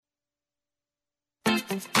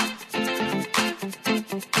Welcome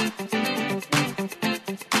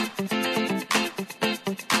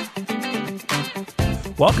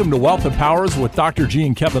to Wealth Empowers with Dr. G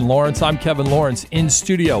and Kevin Lawrence. I'm Kevin Lawrence in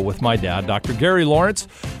studio with my dad, Dr. Gary Lawrence.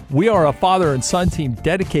 We are a father and son team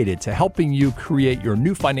dedicated to helping you create your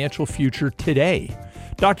new financial future today.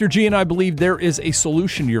 Dr. G and I believe there is a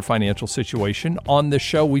solution to your financial situation. On this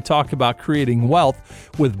show, we talk about creating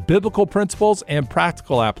wealth with biblical principles and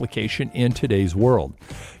practical application in today's world.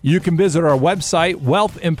 You can visit our website,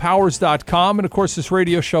 wealthempowers.com. And of course, this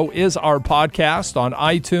radio show is our podcast on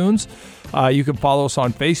iTunes. You can follow us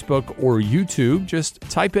on Facebook or YouTube. Just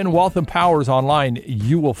type in Wealth Empowers online.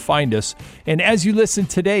 You will find us. And as you listen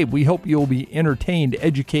today, we hope you'll be entertained,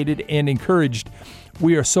 educated, and encouraged.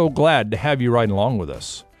 We are so glad to have you riding along with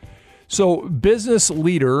us. So, business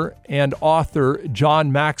leader and author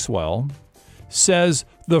John Maxwell says,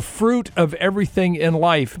 the fruit of everything in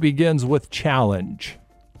life begins with challenge.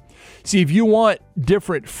 See, if you want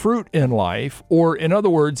different fruit in life, or in other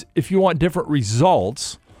words, if you want different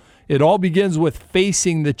results, it all begins with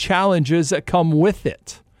facing the challenges that come with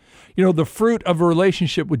it. You know, the fruit of a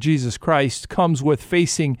relationship with Jesus Christ comes with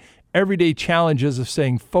facing everyday challenges of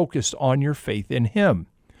staying focused on your faith in Him.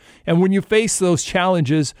 And when you face those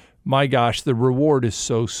challenges, my gosh, the reward is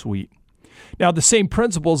so sweet. Now, the same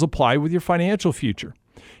principles apply with your financial future.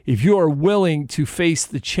 If you are willing to face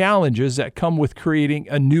the challenges that come with creating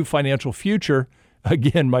a new financial future,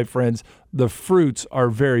 again, my friends, the fruits are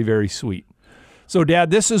very, very sweet. So,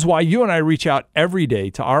 Dad, this is why you and I reach out every day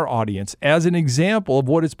to our audience as an example of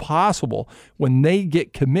what is possible when they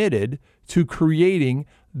get committed to creating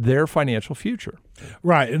their financial future.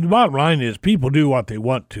 Right. And the bottom line is people do what they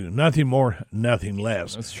want to. Nothing more, nothing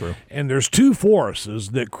less. That's true. And there's two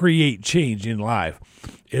forces that create change in life.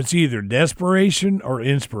 It's either desperation or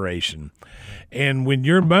inspiration. And when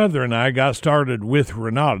your mother and I got started with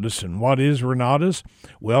Renatus, and what is Renatus?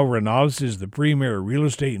 Well, Renatus is the premier real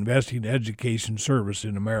estate investing education service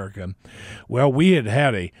in America. Well, we had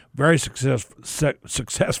a very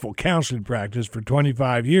successful counseling practice for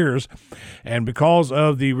 25 years, and because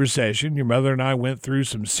of the recession, your mother and I went through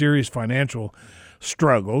some serious financial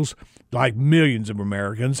struggles, like millions of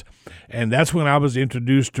Americans, and that's when I was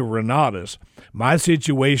introduced to Renatus. My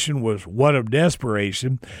situation was one of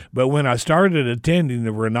desperation, but when I started attending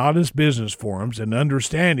the Renatus business forums and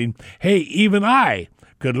understanding, hey, even I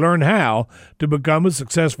could learn how to become a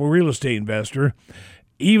successful real estate investor,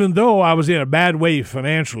 even though I was in a bad way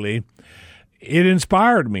financially, it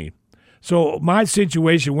inspired me. So my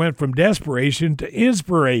situation went from desperation to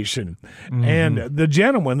inspiration. Mm-hmm. And the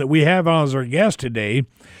gentleman that we have on as our guest today,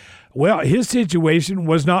 well, his situation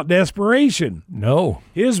was not desperation. No.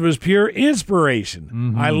 His was pure inspiration.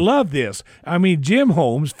 Mm-hmm. I love this. I mean, Jim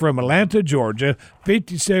Holmes from Atlanta, Georgia,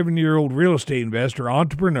 57-year-old real estate investor,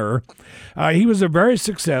 entrepreneur. He was a very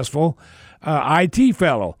successful IT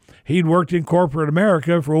fellow. He'd worked in corporate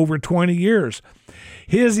America for over 20 years.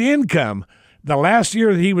 His income, the last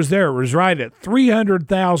year that he was there, was right at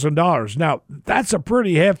 $300,000. Now, that's a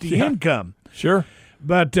pretty hefty income. Sure.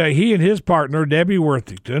 But he and his partner, Debbie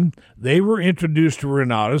Worthington, they were introduced to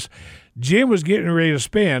Renatus. Jim was getting ready to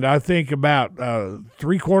spend, I think, about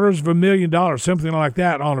 $750,000, something like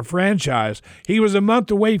that, on a franchise. He was a month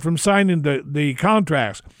away from signing the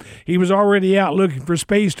contracts. He was already out looking for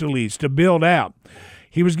space to lease, to build out.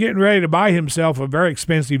 He was getting ready to buy himself a very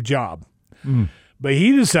expensive job. But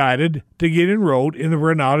he decided to get enrolled in the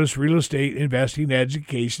Renatus Real Estate Investing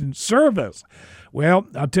Education Service. Well,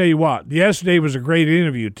 I'll tell you what, yesterday was a great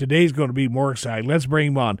interview. Today's going to be more exciting. Let's bring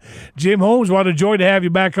him on. Jim Holmes, what a joy to have you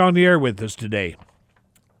back on the air with us today.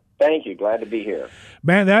 Thank you. Glad to be here.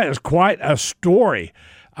 Man, that is quite a story.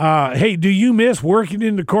 Hey, do you miss working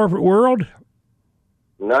in the corporate world?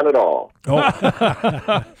 Not at all.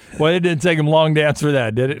 Oh. Well, it didn't take him long to answer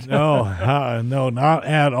that, did it? No, not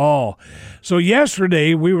at all. So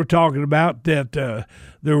yesterday we were talking about that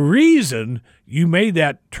the reason you made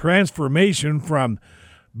that transformation from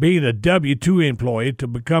being a W-2 employee to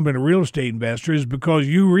becoming a real estate investor is because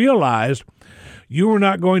you realized you were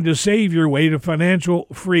not going to save your way to financial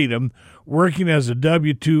freedom working as a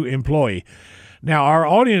W-2 employee. Now, our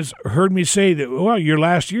audience heard me say that, well, your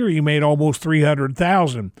last year you made almost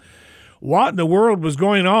 $300,000. What in the world was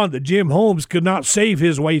going on that Jim Holmes could not save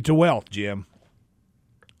his way to wealth, Jim?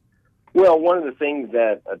 Well, one of the things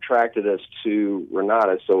that attracted us to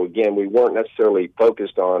Renatus, so again, we weren't necessarily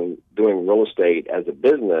focused on doing real estate as a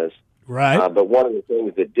business, right? But one of the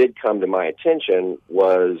things that did come to my attention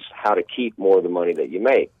was how to keep more of the money that you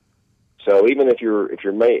make. So even if you're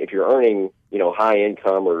earning, high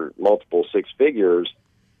income or multiple six figures,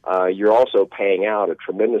 you're also paying out a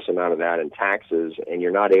tremendous amount of that in taxes, and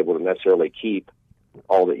you're not able to necessarily keep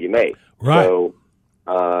all that you make. Right. So,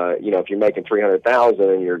 if you're making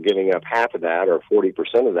 $300,000 and you're giving up half of that or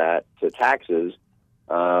 40% of that to taxes,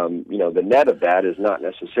 the net of that is not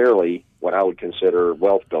necessarily what I would consider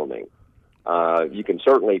wealth building. You can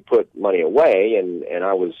certainly put money away, and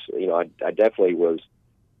I was, I definitely was,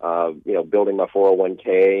 building my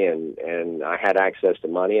 401k, and I had access to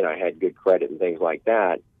money, and I had good credit and things like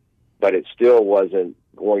that, but it still wasn't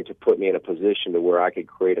going to put me in a position to where I could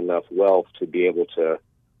create enough wealth to be able to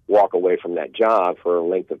walk away from that job for a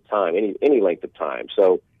length of time, any length of time.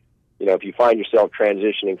 So, if you find yourself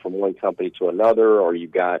transitioning from one company to another, or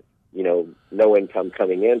you've got, no income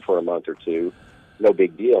coming in for a month or two, no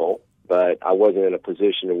big deal. But I wasn't in a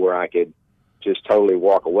position where I could just totally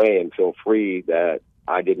walk away and feel free that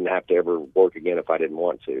I didn't have to ever work again if I didn't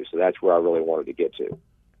want to. So that's where I really wanted to get to.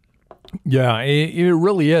 Yeah, it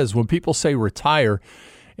really is. When people say retire,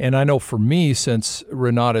 and I know for me, since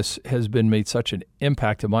Renatus has been made such an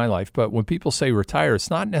impact in my life, but when people say retire, it's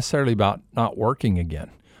not necessarily about not working again.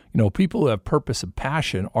 People who have purpose and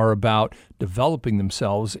passion are about developing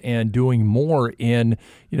themselves and doing more in,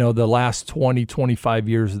 the last 20, 25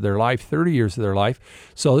 years of their life, 30 years of their life.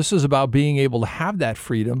 So this is about being able to have that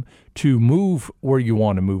freedom to move where you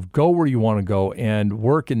want to move, go where you want to go, and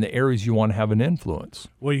work in the areas you want to have an influence.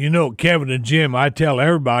 Well, Kevin and Jim, I tell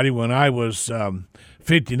everybody when I was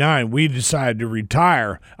 59, we decided to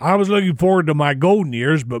retire. I was looking forward to my golden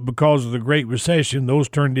years, but because of the Great Recession, those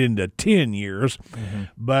turned into 10 years. Mm-hmm.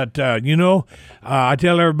 But, I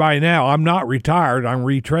tell everybody now, I'm not retired, I'm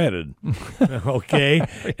retreaded. Okay?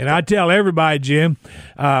 And I tell everybody, Jim,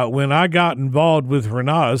 when I got involved with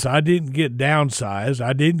Renatus, I didn't get downsized,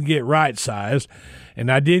 I didn't get right-sized,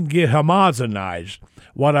 and I didn't get homogenized.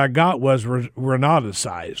 What I got was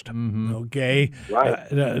Renatus-sized. Mm-hmm. Okay? Right.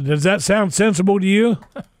 Does that sound sensible to you?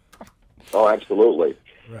 Oh, absolutely.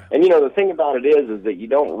 Right. And the thing about it is that you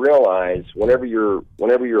don't realize whenever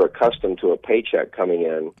you're accustomed to a paycheck coming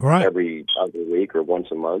in every other week or once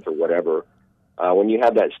a month or whatever, when you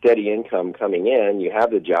have that steady income coming in, you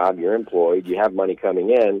have the job, you're employed, you have money coming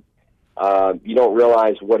in, you don't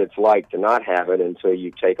realize what it's like to not have it until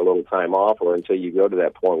you take a little time off, or until you go to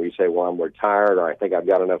that point where you say, well, I'm retired, or I think I've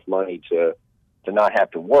got enough money to not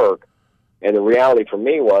have to work. And the reality for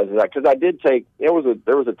me was that, because I did take, there was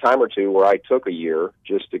a time or two where I took a year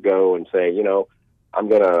just to go and say, I'm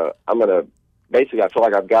gonna basically, I feel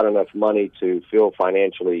like I've got enough money to feel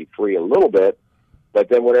financially free a little bit. But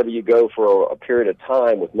then whenever you go for a period of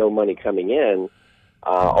time with no money coming in,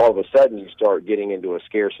 all of a sudden you start getting into a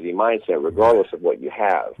scarcity mindset regardless of what you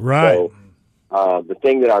have. Right. So the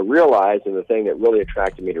thing that I realized, and the thing that really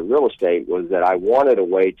attracted me to real estate, was that I wanted a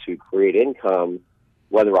way to create income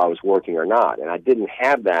whether I was working or not. And I didn't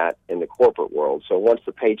have that in the corporate world. So once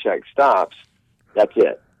the paycheck stops, that's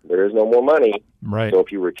it. There is no more money. Right. So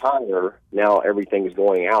if you retire, now everything's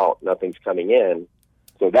going out, nothing's coming in.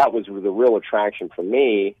 So that was the real attraction for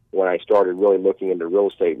me when I started really looking into real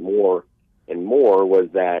estate more and more, was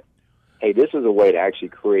that, hey, this is a way to actually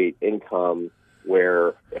create income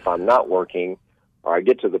where if I'm not working, or I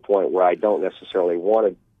get to the point where I don't necessarily want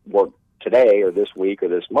to work today or this week or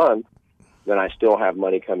this month, then I still have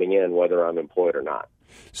money coming in whether I'm employed or not.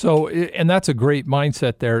 So, and that's a great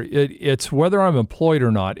mindset there. It's whether I'm employed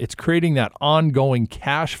or not, it's creating that ongoing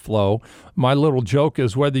cash flow. My little joke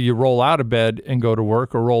is whether you roll out of bed and go to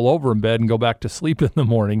work or roll over in bed and go back to sleep in the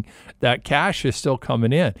morning, that cash is still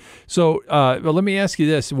coming in. So well, let me ask you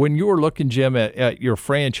this. When you were looking, Jim, at your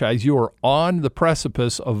franchise, you were on the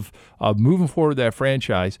precipice of moving forward that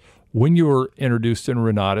franchise when you were introduced in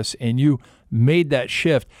Renatus and you made that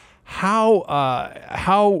shift.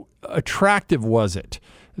 How attractive was it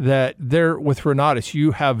that there with Renatus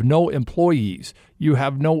you have no employees, you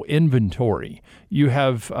have no inventory, you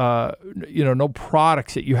have no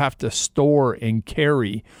products that you have to store and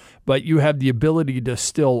carry, but you have the ability to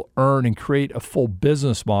still earn and create a full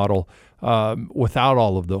business model without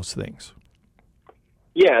all of those things?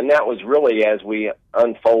 Yeah, and that was really as we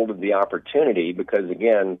unfolded the opportunity, because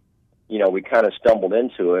again, we kind of stumbled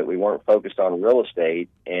into it. We weren't focused on real estate,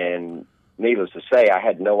 and needless to say, I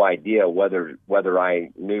had no idea whether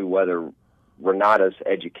I knew whether Renatus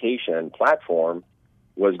education platform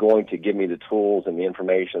was going to give me the tools and the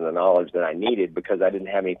information and the knowledge that I needed, because I didn't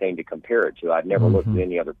have anything to compare it to. I'd never looked at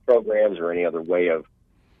any other programs or any other way of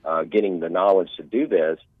getting the knowledge to do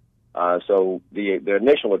this. So the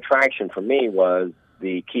initial attraction for me was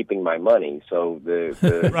the keeping my money. So the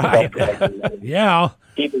right. money, yeah,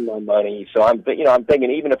 keeping my money. So I'm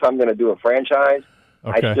thinking, even if I'm going to do a franchise,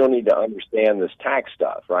 Okay. I still need to understand this tax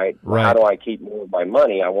stuff, right? Right. How do I keep more of my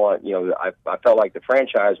money? I felt like the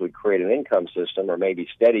franchise would create an income system or maybe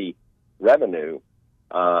steady revenue,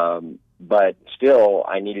 but still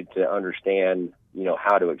I needed to understand,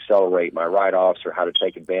 how to accelerate my write-offs or how to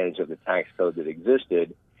take advantage of the tax code that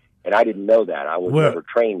existed, and I didn't know that. I was never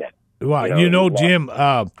trained that. Well, Jim,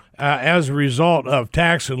 as a result of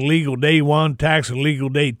Tax and Legal Day 1, Tax and Legal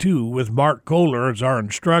Day 2, with Mark Kohler as our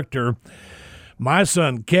instructor, my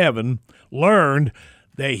son Kevin learned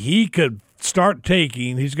that he could start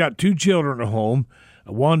taking, he's got 2 children at home,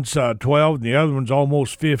 one's 12 and the other one's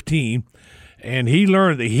almost 15, and he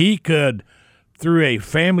learned that he could, through a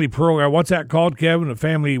family program, what's that called, Kevin? A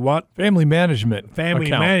family what? Family management. Family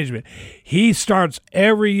account. management. He starts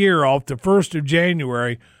every year off the 1st of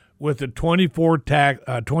January with a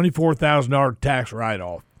 $24,000 tax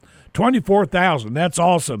write-off. $24,000. That's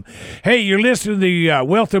awesome. Hey, you're listening to the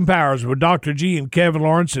Wealth Empowers with Dr. G and Kevin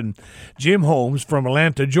Lawrence, and Jim Holmes from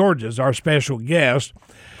Atlanta, Georgia is our special guest.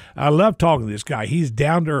 I love talking to this guy. He's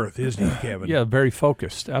down to earth, isn't he, Kevin? Yeah, very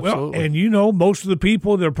focused. Absolutely. Well, and most of the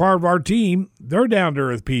people that are part of our team, they're down to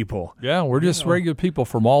earth people. Yeah, we're just regular people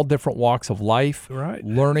from all different walks of life, right?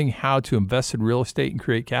 Learning how to invest in real estate and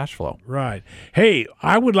create cash flow. Right. Hey,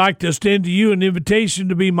 I would like to extend to you an invitation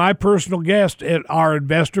to be my personal guest at our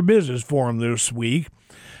Investor Business Forum this week.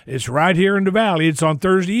 It's right here in the Valley. It's on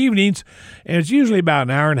Thursday evenings, and it's usually about an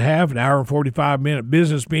hour and a half, an hour and 45-minute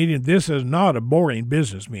business meeting. This is not a boring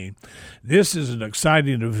business meeting. This is an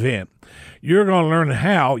exciting event. You're going to learn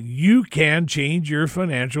how you can change your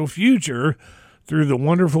financial future through the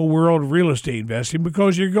wonderful world of real estate investing,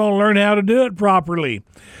 because you're going to learn how to do it properly.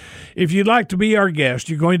 If you'd like to be our guest,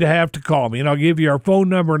 you're going to have to call me, and I'll give you our phone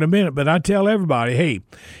number in a minute. But I tell everybody, hey,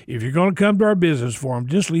 if you're going to come to our business forum,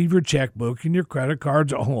 just leave your checkbook and your credit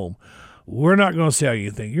cards at home. We're not going to sell you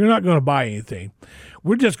anything. You're not going to buy anything.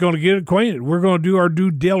 We're just going to get acquainted. We're going to do our due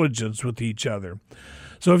diligence with each other.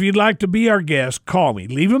 So if you'd like to be our guest, call me.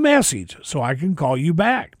 Leave a message so I can call you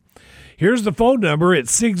back. Here's the phone number.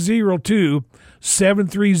 It's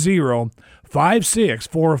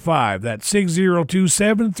 602-730-5645. That's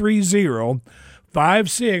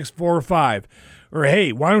 602-730-5645. Or,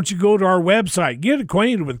 hey, why don't you go to our website? Get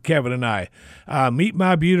acquainted with Kevin and I. Meet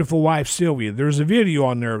my beautiful wife, Sylvia. There's a video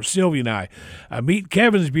on there of Sylvia and I. Meet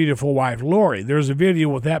Kevin's beautiful wife, Lori. There's a video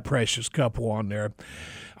with that precious couple on there.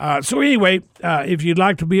 So anyway, if you'd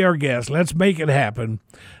like to be our guest, let's make it happen.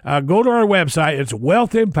 Go to our website. It's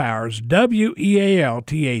Wealth Empowers,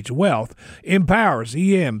 WEALTH, Wealth Empowers,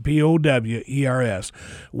 EMPOWERS,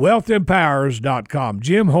 wealthempowers.com.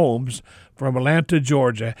 Jim Holmes from Atlanta,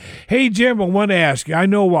 Georgia. Hey, Jim, I want to ask you, I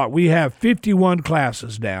know what, we have 51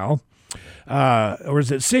 classes now. Or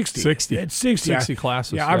is it 60? 60. It's 60. 60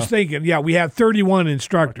 classes. Yeah, I was thinking, we have 31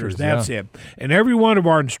 instructors. That's it. And every one of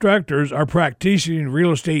our instructors are practicing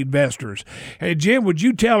real estate investors. Hey, Jim, would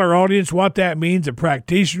you tell our audience what that means, a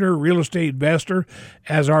practitioner real estate investor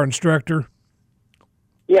as our instructor?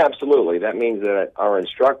 Yeah, absolutely. That means that our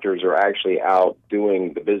instructors are actually out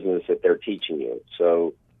doing the business that they're teaching you.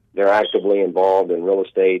 So they're actively involved in real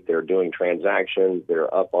estate. They're doing transactions.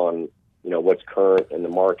 They're up on what's current in the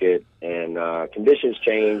market, and conditions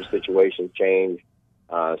change, situations change.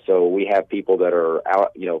 So we have people that are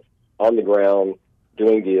out, on the ground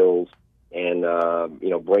doing deals and,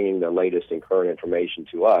 bringing the latest and current information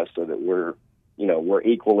to us so that we're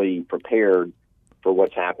equally prepared for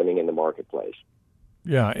what's happening in the marketplace.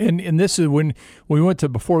 Yeah, and this is before we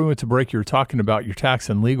went to break, you were talking about your tax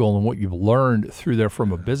and legal and what you've learned through there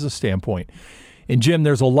from a business standpoint. And Jim,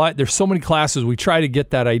 there's so many classes. We try to get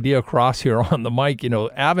that idea across here on the mic.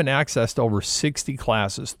 Having access to over 60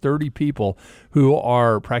 classes, 30 people who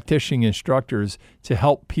are practicing instructors to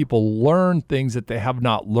help people learn things that they have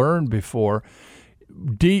not learned before.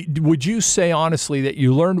 Would you say honestly that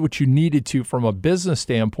you learned what you needed to from a business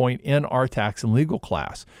standpoint in our tax and legal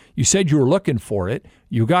class? You said you were looking for it.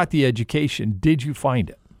 You got the education. Did you find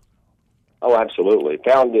it? Oh, absolutely.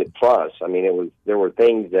 Found it plus. I mean, there were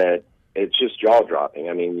things that it's just jaw-dropping.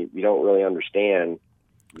 I mean, you don't really understand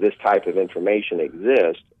this type of information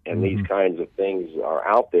exists, and these kinds of things are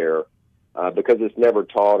out there because it's never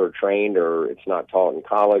taught or trained, or it's not taught in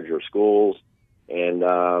college or schools. And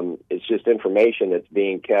it's just information that's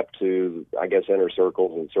being kept to, I guess, inner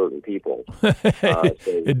circles and certain people.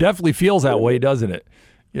 It definitely feels that way, doesn't it?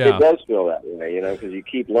 Yeah. It does feel that way, because you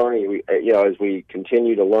keep learning. As we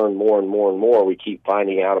continue to learn more and more and more, we keep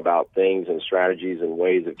finding out about things and strategies and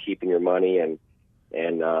ways of keeping your money and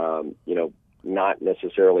not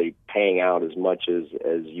necessarily paying out as much as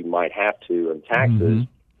you might have to in taxes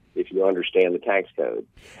if you understand the tax code.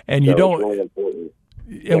 And so you don't. It's really important.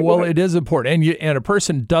 Well, it is important. And a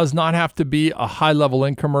person does not have to be a high-level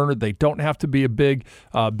income earner. They don't have to be a big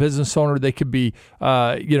business owner. They could be,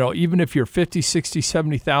 even if you're 50, 60,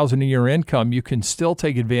 70,000 a year income, you can still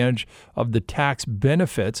take advantage of the tax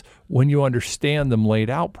benefits when you understand them laid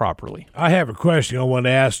out properly. I have a question I want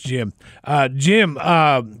to ask Jim. Jim,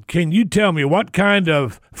 can you tell me what kind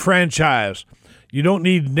of franchise? You don't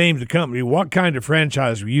need to name the company. What kind of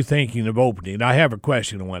franchise were you thinking of opening? I have a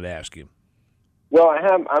question I want to ask you. Well,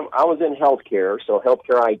 I was in healthcare, so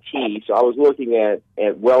healthcare IT. So I was looking at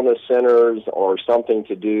wellness centers or something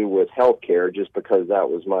to do with healthcare, just because that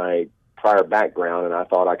was my prior background, and I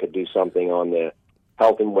thought I could do something on the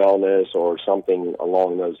health and wellness or something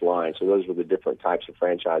along those lines. So those were the different types of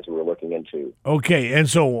franchise we were looking into. Okay, and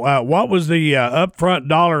so what was the upfront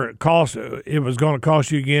dollar cost it was going to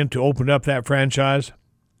cost you again to open up that franchise?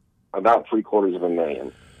 About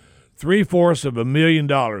 $750,000.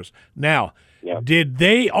 $750,000. Now, yep. Did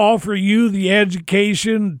they offer you the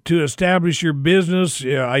education to establish your business,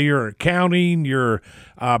 your accounting, your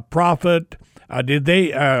profit? Did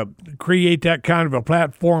they create that kind of a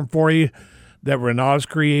platform for you that Renaud's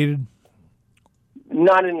created?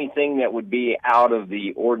 Not anything that would be out of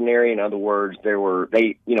the ordinary. In other words,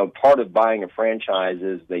 part of buying a franchise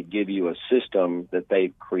is they give you a system that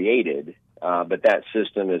they've created, but that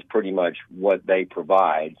system is pretty much what they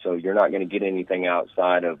provide. So you're not going to get anything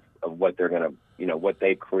outside of what they're going to, what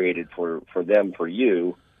they've created for them, for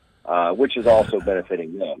you, which is also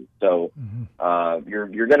benefiting them. So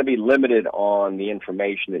you're going to be limited on the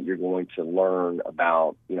information that you're going to learn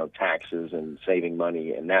about, taxes and saving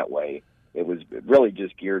money in that way. It was really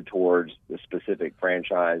just geared towards the specific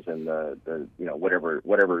franchise and the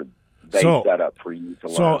whatever they set up for you to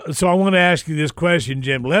learn. So I want to ask you this question,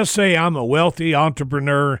 Jim. Let's say I'm a wealthy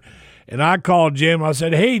entrepreneur, and I called Jim. I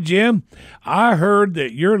said, "Hey, Jim, I heard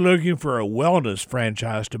that you're looking for a wellness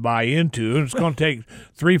franchise to buy into, and it's going to take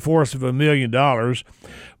 $750,000.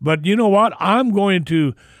 But you know what? I'm going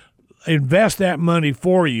to invest that money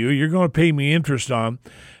for you. You're going to pay me interest on.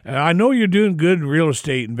 And I know you're doing good in real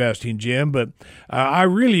estate investing, Jim, but I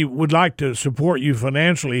really would like to support you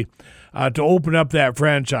financially to open up that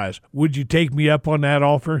franchise. Would you take me up on that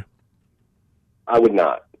offer?" I would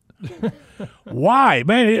not. Why,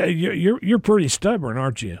 man? You're pretty stubborn,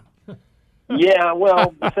 aren't you? Yeah,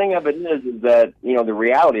 well, the thing of it is that the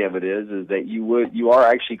reality of it is that you are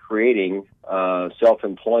actually creating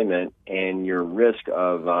self-employment, and your risk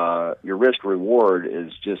reward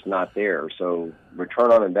is just not there. So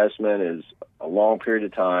return on investment is a long period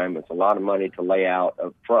of time. It's a lot of money to lay out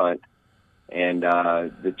up front, and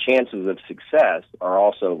the chances of success are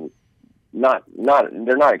also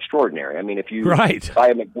they're not extraordinary. I mean, if you buy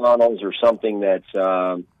a McDonald's or something that's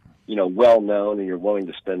well known, and you're willing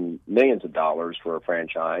to spend millions of dollars for a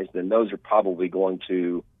franchise, then those are probably going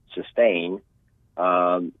to sustain.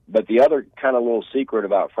 But the other kind of little secret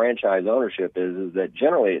about franchise ownership is that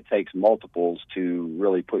generally it takes multiples to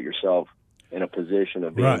really put yourself in a position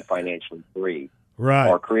of being financially free. Right.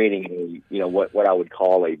 Or creating what I would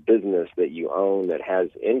call a business that you own that has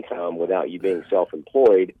income without you being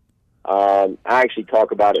self-employed. I actually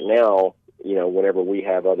talk about it now, whenever we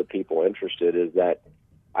have other people interested, is that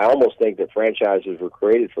I almost think that franchises were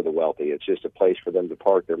created for the wealthy. It's just a place for them to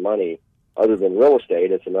park their money. Other than real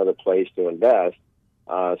estate, it's another place to invest.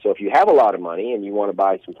 So if you have a lot of money and you want to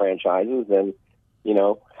buy some franchises, then,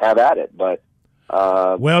 have at it. But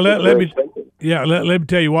let me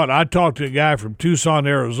tell you what. I talked to a guy from Tucson,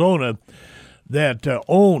 Arizona, that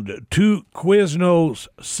owned 2 Quiznos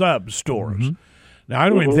sub stores. Mm-hmm. Now, I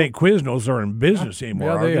don't even think Quiznos are in business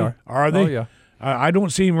anymore. Yeah, they are. Are they? Oh, yeah. I don't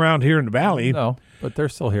see them around here in the valley. No, but they're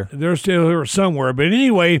still here. They're still here somewhere. But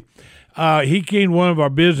anyway, he came to one of our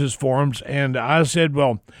business forums, and I said,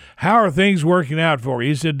 "Well, how are things working out for you?"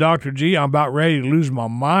 He said, "Dr. G, I'm about ready to lose my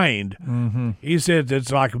mind." Mm-hmm. He said,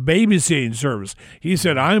 "It's like a babysitting service." He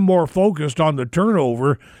said, "I'm more focused on the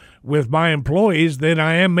turnover with my employees than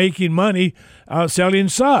I am making money selling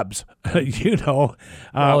subs." Well,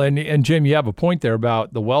 and Jim, you have a point there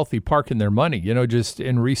about the wealthy parking their money. Just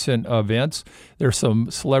in recent events, there's some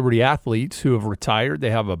celebrity athletes who have retired. They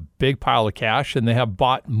have a big pile of cash, and they have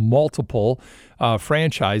bought multiple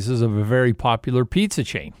franchises of a very popular pizza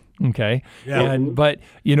chain. Okay. Yeah. But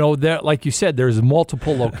like you said, there's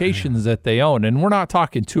multiple locations that they own, and we're not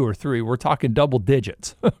talking 2 or 3. We're talking double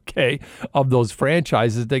digits, okay, of those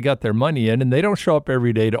franchises they got their money in, and they don't show up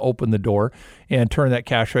every day to open the door and turn that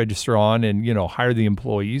cash register on and, hire the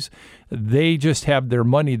employees. They just have their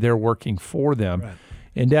money there working for them. Right.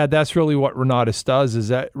 And Dad, that's really what Renatus does, is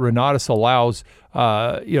that Renatus allows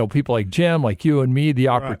people like Jim, like you and me, the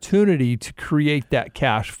opportunity to create that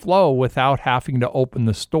cash flow without having to open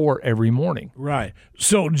the store every morning. Right.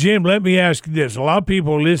 So, Jim, let me ask you this. A lot of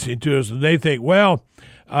people are listening to us, and they think, well,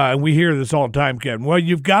 and we hear this all the time, Kevin, well,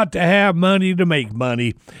 you've got to have money to make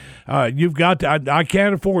money. You've got to, I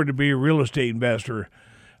can't afford to be a real estate investor.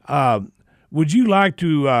 Would you like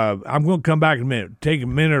to, I'm going to come back in a minute, take a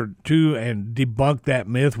minute or two and debunk that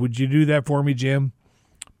myth. Would you do that for me, Jim?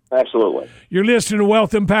 Absolutely. You're listening to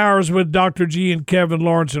Wealth Empowers with Dr. G and Kevin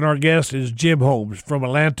Lawrence, and our guest is Jim Holmes from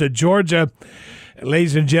Atlanta, Georgia.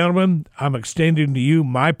 Ladies and gentlemen, I'm extending to you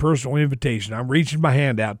my personal invitation. I'm reaching my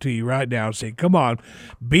hand out to you right now and saying, come on,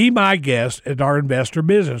 be my guest at our Investor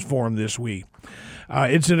Business Forum this week.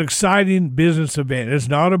 It's an exciting business event. It's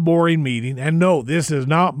not a boring meeting. And no, this is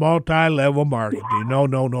not multi-level marketing.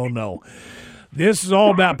 No. This is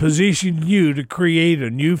all about positioning you to create a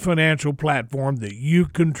new financial platform that you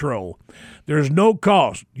control. There's no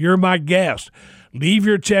cost. You're my guest. Leave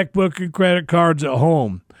your checkbook and credit cards at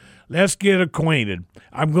home. Let's get acquainted.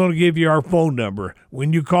 I'm going to give you our phone number.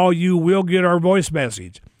 When you call, you will get our voice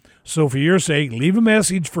message. So for your sake, leave a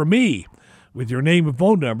message for me with your name and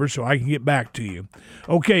phone number so I can get back to you.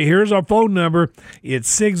 Okay, here's our phone number. It's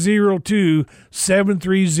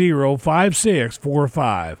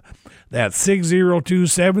 602-730-5645. That's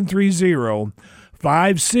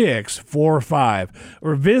 602-730-5645.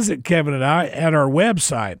 Or visit Kevin and I at our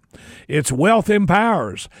website. It's Wealth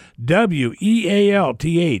Empowers,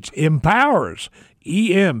 WEALTH, Empowers,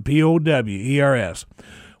 EMPOWERS.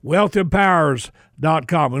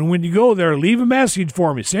 WealthEmpowers.com. And when you go there, leave a message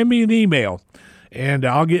for me. Send me an email, and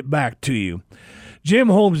I'll get back to you. Jim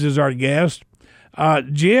Holmes is our guest.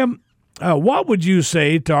 Jim, what would you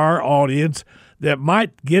say to our audience that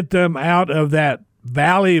might get them out of that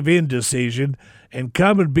valley of indecision and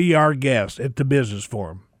come and be our guest at the Business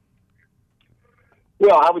Forum?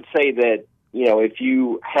 Well, I would say that, if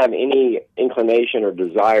you have any inclination or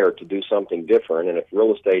desire to do something different, and if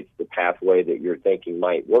real estate's the pathway that you're thinking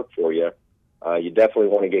might work for you, you definitely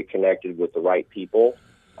want to get connected with the right people.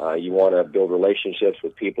 You want to build relationships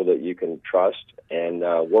with people that you can trust and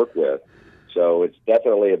work with. So it's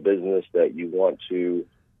definitely a business that you want to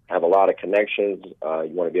have a lot of connections.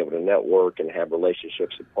 You want to be able to network and have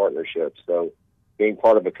relationships and partnerships. So being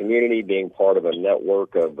part of a community, being part of a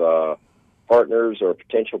network of partners or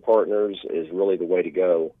potential partners is really the way to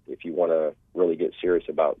go if you want to really get serious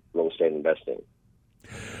about real estate investing.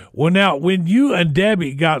 Well, now, when you and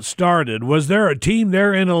Debbie got started, was there a team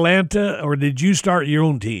there in Atlanta, or did you start your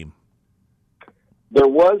own team? There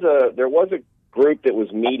was a group that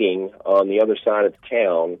was meeting on the other side of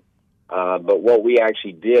town, but what we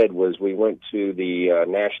actually did was we went to the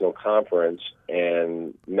national conference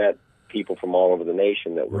and met people from all over the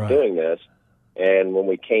nation that were doing this. And when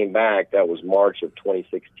we came back, that was March of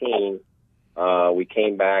 2016, we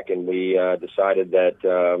came back and we decided that,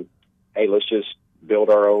 hey, let's just build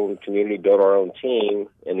our own community, build our own team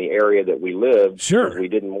in the area that we lived. Sure. We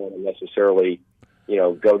didn't want to necessarily,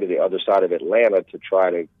 go to the other side of Atlanta to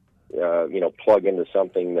try to, plug into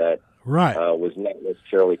something that was not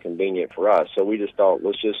necessarily convenient for us. So we just thought,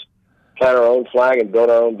 let's just plant our own flag and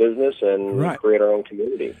build our own business and create our own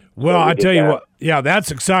community. Well, I tell you what,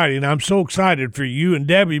 that's exciting. I'm so excited for you and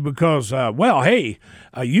Debbie because,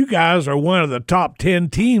 you guys are one of the top 10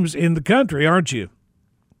 teams in the country, aren't you?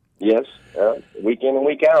 Yes, week in and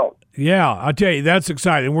week out. Yeah, I tell you, that's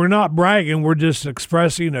exciting. We're not bragging. We're just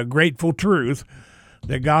expressing a grateful truth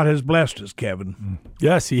that God has blessed us, Kevin.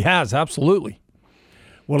 Yes, he has. Absolutely.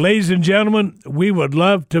 Well, ladies and gentlemen, we would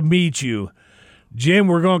love to meet you. Jim,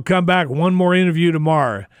 we're going to come back one more interview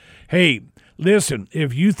tomorrow. Hey, listen,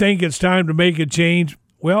 if you think it's time to make a change,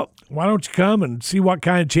 well, why don't you come and see what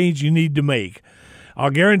kind of change you need to make? I'll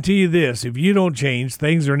guarantee you this, if you don't change,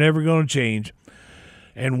 things are never going to change.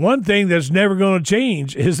 And one thing that's never going to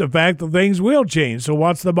change is the fact that things will change. So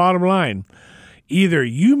what's the bottom line? Either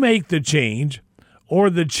you make the change or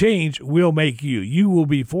the change will make you. You will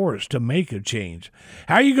be forced to make a change.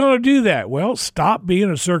 How are you going to do that? Well, stop being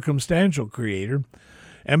a circumstantial creator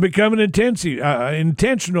and become an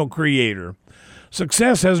intentional creator.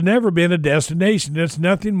 Success has never been a destination. It's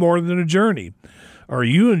nothing more than a journey. Are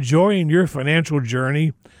you enjoying your financial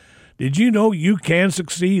journey? Did you know you can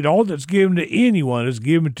succeed? All that's given to anyone is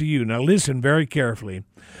given to you. Now listen very carefully.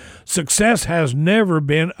 Success has never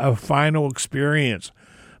been a final experience,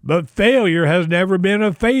 but failure has never been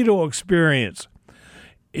a fatal experience.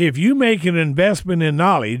 If you make an investment in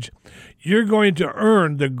knowledge, you're going to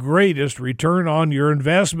earn the greatest return on your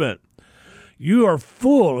investment. You are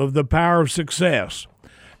full of the power of success.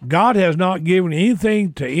 God has not given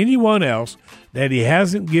anything to anyone else that he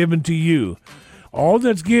hasn't given to you. All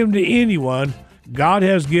that's given to anyone, God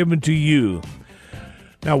has given to you.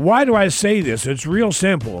 Now, why do I say this? It's real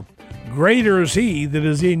simple. Greater is he that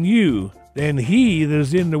is in you than he that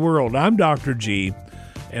is in the world. I'm Dr. G,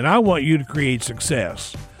 and I want you to create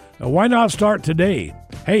success. Now, why not start today?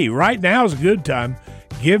 Hey, right now is a good time.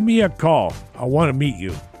 Give me a call. I want to meet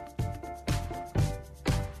you.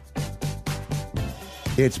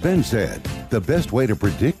 It's been said, the best way to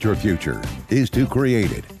predict your future is to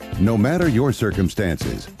create it. No matter your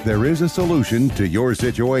circumstances, there is a solution to your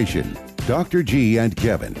situation. Dr. G and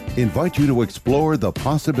Kevin invite you to explore the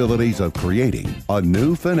possibilities of creating a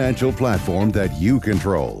new financial platform that you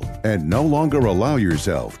control and no longer allow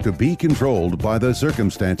yourself to be controlled by the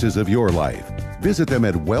circumstances of your life. Visit them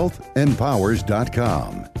at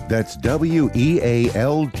wealthempowers.com. That's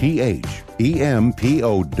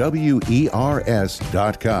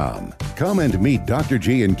WEALTHEMPOWERS.com. Come and meet Dr.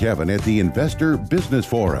 G and Kevin at the Investor Business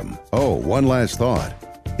Forum. Oh, one last thought.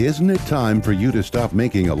 Isn't it time for you to stop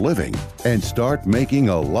making a living and start making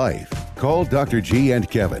a life? Call Dr. G and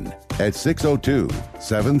Kevin at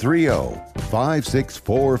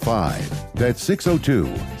 602-730-5645. That's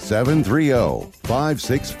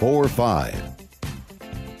 602-730-5645.